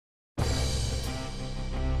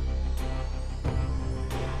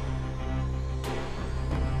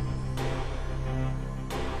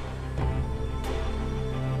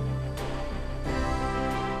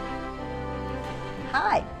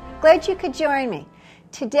Glad you could join me.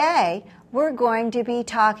 Today, we're going to be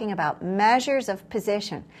talking about measures of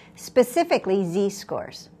position, specifically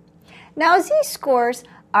z-scores. Now, z-scores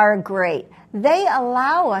are great. They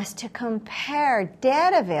allow us to compare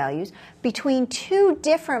data values between two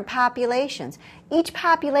different populations, each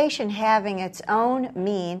population having its own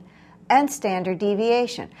mean and standard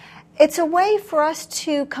deviation. It's a way for us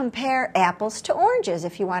to compare apples to oranges,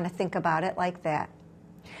 if you want to think about it like that.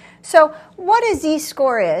 So what a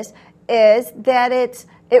z-score is that it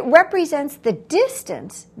represents the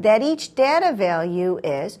distance that each data value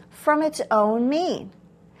is from its own mean.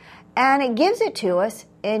 And it gives it to us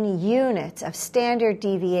in units of standard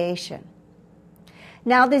deviation.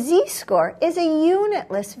 Now, the z-score is a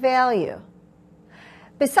unitless value.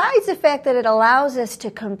 Besides the fact that it allows us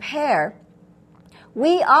to compare,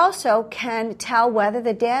 we also can tell whether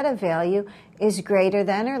the data value is greater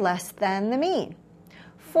than or less than the mean.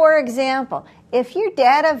 For example, if your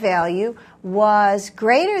data value was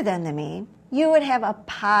greater than the mean, you would have a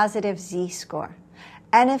positive z-score.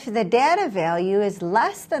 And if the data value is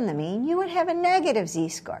less than the mean, you would have a negative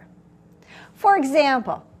z-score. For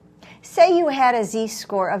example, say you had a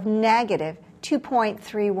z-score of negative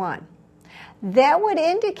 2.31. That would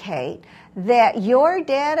indicate that your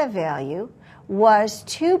data value was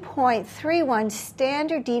 2.31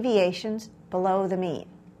 standard deviations below the mean.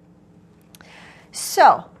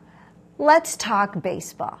 So, let's talk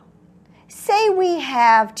baseball. Say we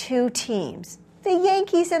have two teams, the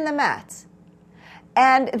Yankees and the Mets.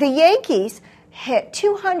 And the Yankees hit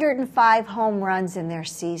 205 home runs in their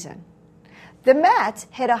season. The Mets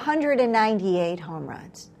hit 198 home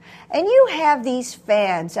runs. And you have these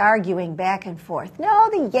fans arguing back and forth. No,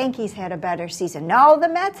 the Yankees had a better season. No, the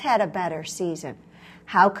Mets had a better season.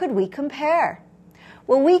 How could we compare?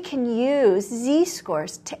 Well, we can use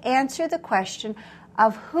z-scores to answer the question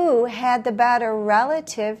of who had the better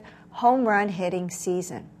relative home run hitting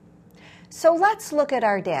season. So let's look at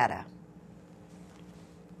our data.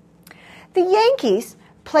 The Yankees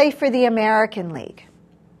play for the American League.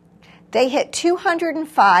 They hit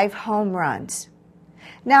 205 home runs.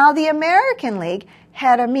 Now, the American League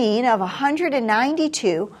had a mean of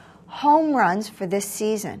 192 home runs for this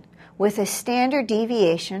season, with a standard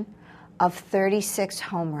deviation of 36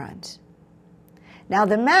 home runs. Now,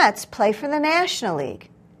 the Mets play for the National League.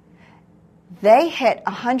 They hit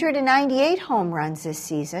 198 home runs this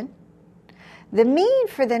season. The mean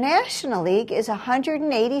for the National League is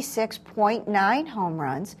 186.9 home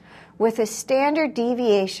runs with a standard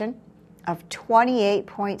deviation of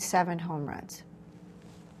 28.7 home runs.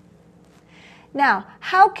 Now,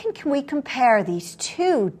 how can we compare these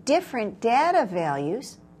two different data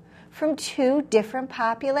values from two different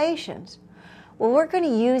populations? Well, we're going to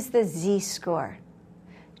use the z-score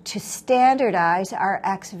to standardize our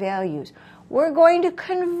x values. We're going to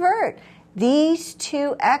convert these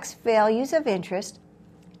two x values of interest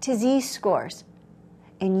to z-scores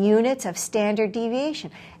in units of standard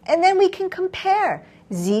deviation. And then we can compare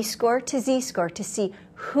z-score to z-score to see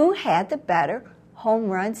who had the better home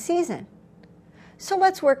run season. So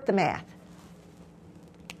let's work the math.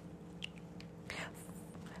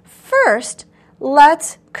 First,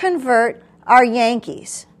 let's convert our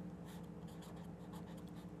Yankees.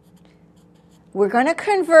 We're going to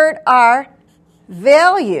convert our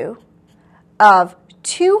value of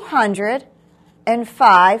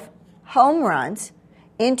 205 home runs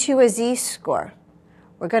into a z-score.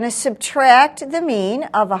 We're going to subtract the mean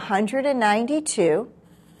of 192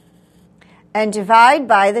 and divide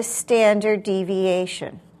by the standard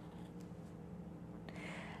deviation.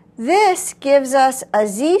 This gives us a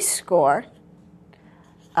z-score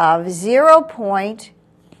of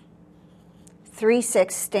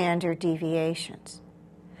 0.36 standard deviations.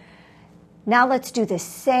 Now let's do the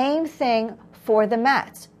same thing for the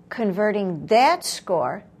Mets, converting that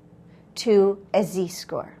score to a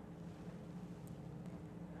z-score.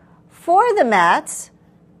 For the Mets,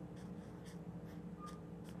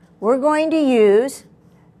 we're going to use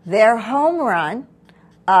their home run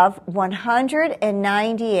of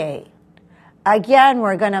 198. Again,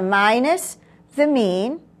 we're going to minus the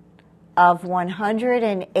mean of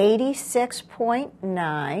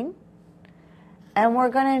 186.9, and we're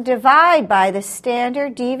going to divide by the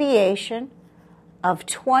standard deviation of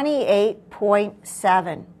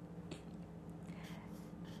 28.7.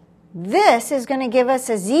 This is going to give us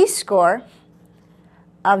a z-score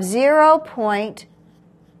of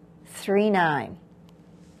 0.39.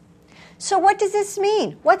 So what does this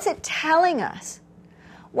mean? What's it telling us?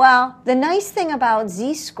 Well, the nice thing about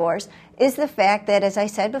z-scores is the fact that, as I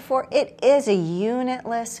said before, it is a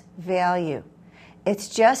unitless value. It's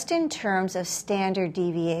just in terms of standard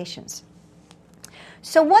deviations.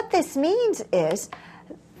 So what this means is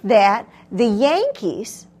that the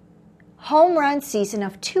Yankees' home run season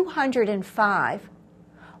of 205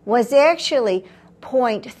 was actually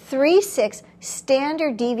 0.36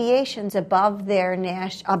 standard deviations above their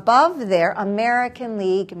American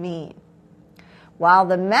League mean, while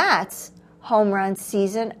the Mets' home run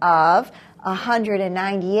season of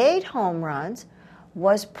 198 home runs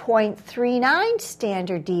was 0.39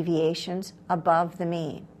 standard deviations above the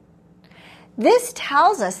mean. This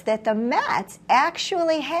tells us that the Mets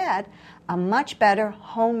actually had a much better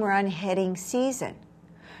home run hitting season.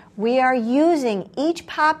 We are using each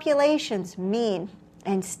population's mean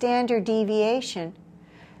and standard deviation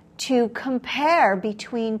to compare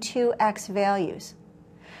between two X values.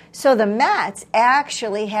 So the Mets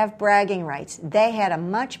actually have bragging rights. They had a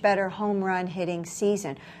much better home run hitting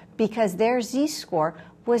season because their Z-score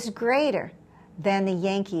was greater than the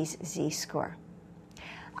Yankees' Z-score.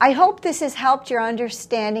 I hope this has helped your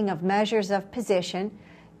understanding of measures of position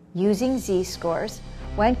using Z-scores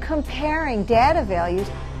when comparing data values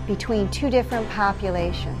between two different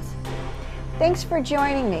populations. Thanks for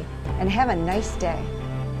joining me, and have a nice day.